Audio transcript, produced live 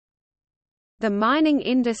The mining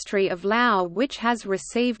industry of Laos, which has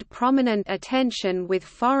received prominent attention with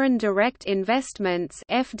foreign direct investments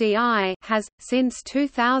 (FDI), has, since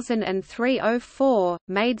 2003–04,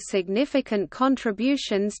 made significant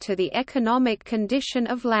contributions to the economic condition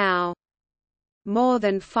of Laos. More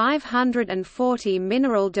than 540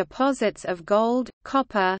 mineral deposits of gold,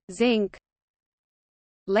 copper, zinc,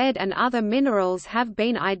 lead and other minerals have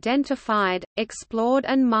been identified, explored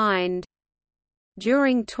and mined.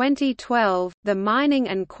 During 2012, the mining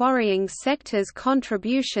and quarrying sector's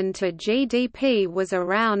contribution to GDP was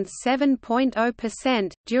around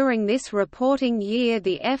 7.0%. During this reporting year,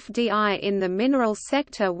 the FDI in the mineral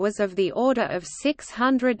sector was of the order of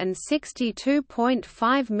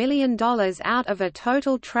 $662.5 million out of a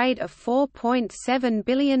total trade of $4.7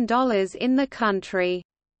 billion in the country.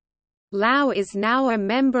 Laos is now a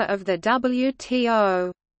member of the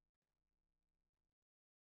WTO.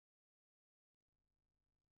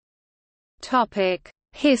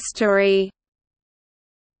 History.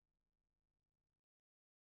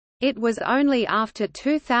 It was only after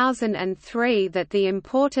 2003 that the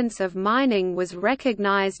importance of mining was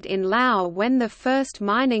recognized in Laos when the first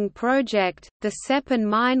mining project, the Sepin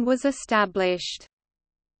mine, was established.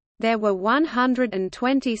 There were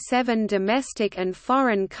 127 domestic and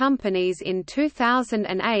foreign companies in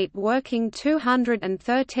 2008 working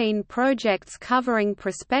 213 projects covering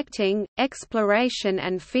prospecting, exploration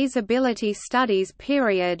and feasibility studies.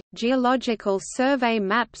 Geological survey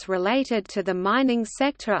maps related to the mining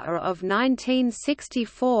sector are of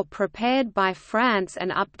 1964, prepared by France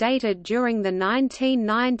and updated during the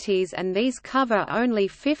 1990s, and these cover only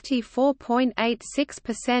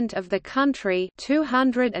 54.86% of the country,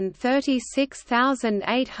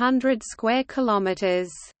 236,800 square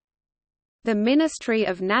kilometers. The Ministry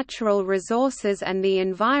of Natural Resources and the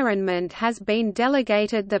Environment has been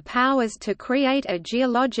delegated the powers to create a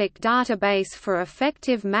geologic database for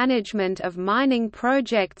effective management of mining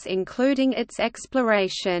projects, including its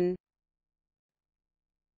exploration.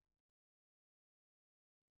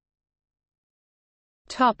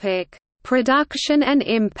 Topic: Production and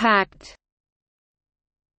impact.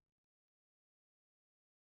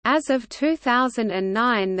 As of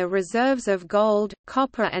 2009, the reserves of gold,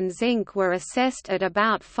 copper and zinc were assessed at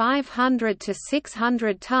about 500 to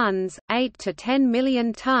 600 tons, 8 to 10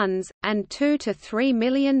 million tons, and 2 to 3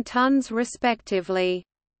 million tons respectively.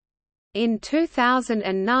 In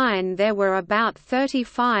 2009 there were about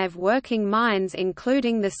 35 working mines,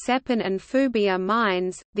 including the Sepin and Phubia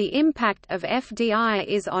mines. The impact of FDI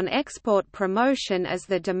is on export promotion, as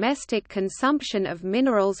the domestic consumption of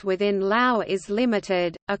minerals within Laos is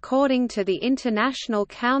limited. According to the International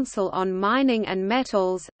Council on Mining and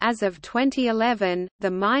Metals, as of 2011,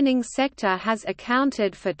 the mining sector has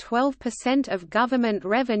accounted for 12% of government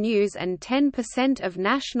revenues and 10% of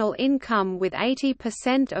national income, with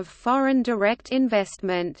 80% of foreign direct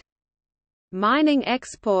investment. Mining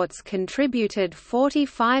exports contributed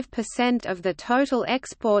 45% of the total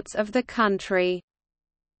exports of the country.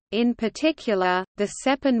 In particular, the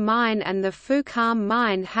Sepin mine and the Phukam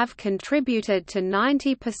mine have contributed to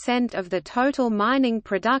 90% of the total mining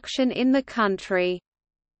production in the country.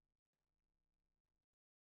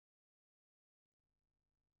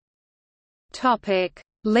 Topic: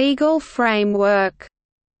 Legal framework.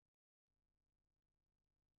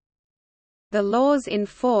 The laws in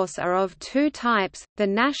force are of two types, the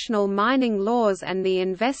national mining laws and the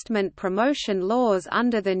investment promotion laws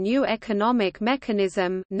under the new economic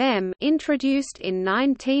mechanism introduced in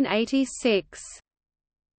 1986.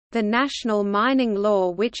 The National Mining Law,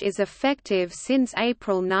 which is effective since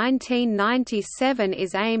April 1997,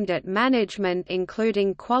 is aimed at management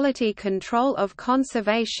including quality control of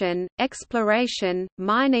conservation, exploration,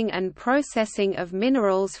 mining and processing of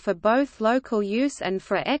minerals for both local use and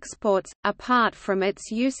for exports, apart from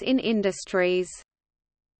its use in industries.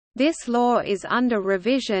 This law is under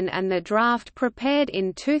revision, and the draft prepared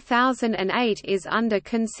in 2008 is under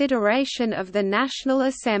consideration of the National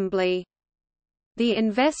Assembly. The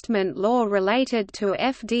investment law related to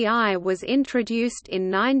FDI was introduced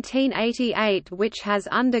in 1988, which has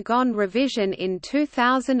undergone revision in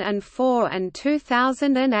 2004 and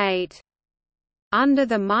 2008. Under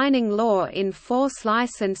the mining law in force,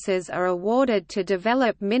 licenses are awarded to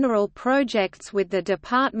develop mineral projects, with the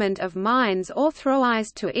Department of Mines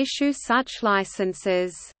authorized to issue such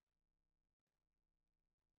licenses.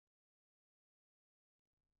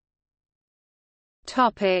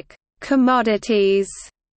 Commodities.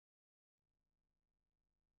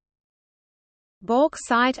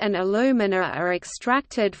 Bauxite and alumina are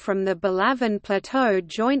extracted from the Balavan Plateau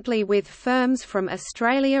jointly with firms from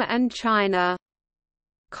Australia and China.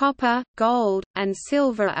 copper, gold, and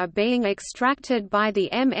silver are being extracted by the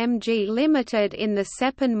MMG Limited in the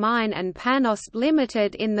Seppan mine and Panost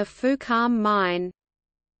Limited in the Fukam mine.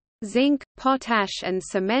 Zinc, potash and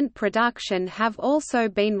cement production have also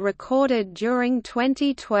been recorded during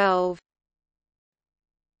 2012.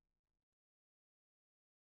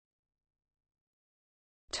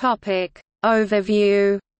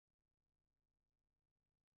 Overview.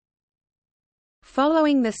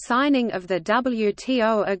 Following the signing of the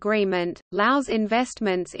WTO agreement, Laos'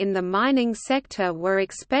 investments in the mining sector were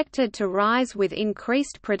expected to rise with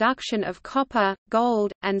increased production of copper,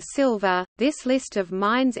 gold, and silver. This list of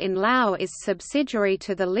mines in Laos is subsidiary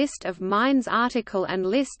to the List of Mines article and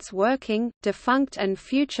lists working, defunct and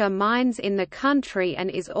future mines in the country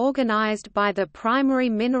and is organized by the primary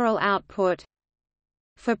mineral output.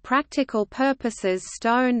 For practical purposes,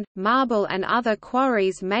 stone, marble and other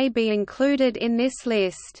quarries may be included in this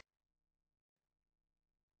list.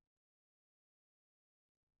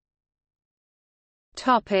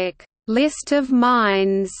 Topic: List of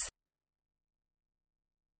mines.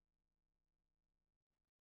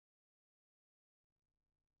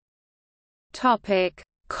 Topic: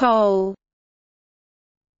 Coal.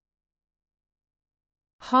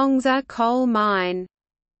 Hongsa coal mine.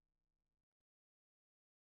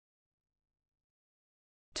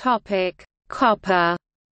 Topic: Copper.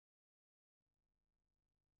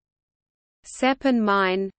 Seppan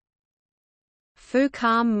mine,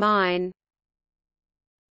 Fukam mine.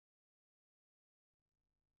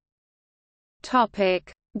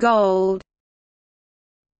 Topic: Gold.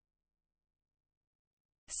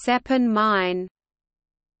 Seppan mine.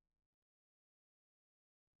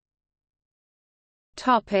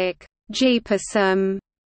 Topic: Gpysum.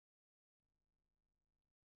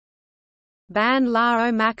 Ban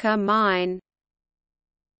Laomaka mine.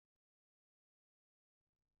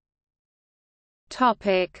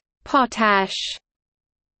 Topic: Potash.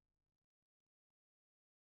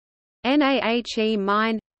 Nahe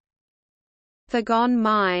mine. Thagon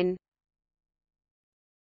mine.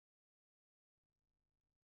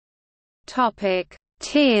 Topic: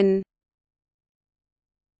 Tin.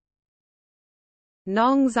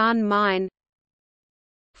 Nongzan mine.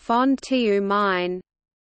 Phon Thieu mine.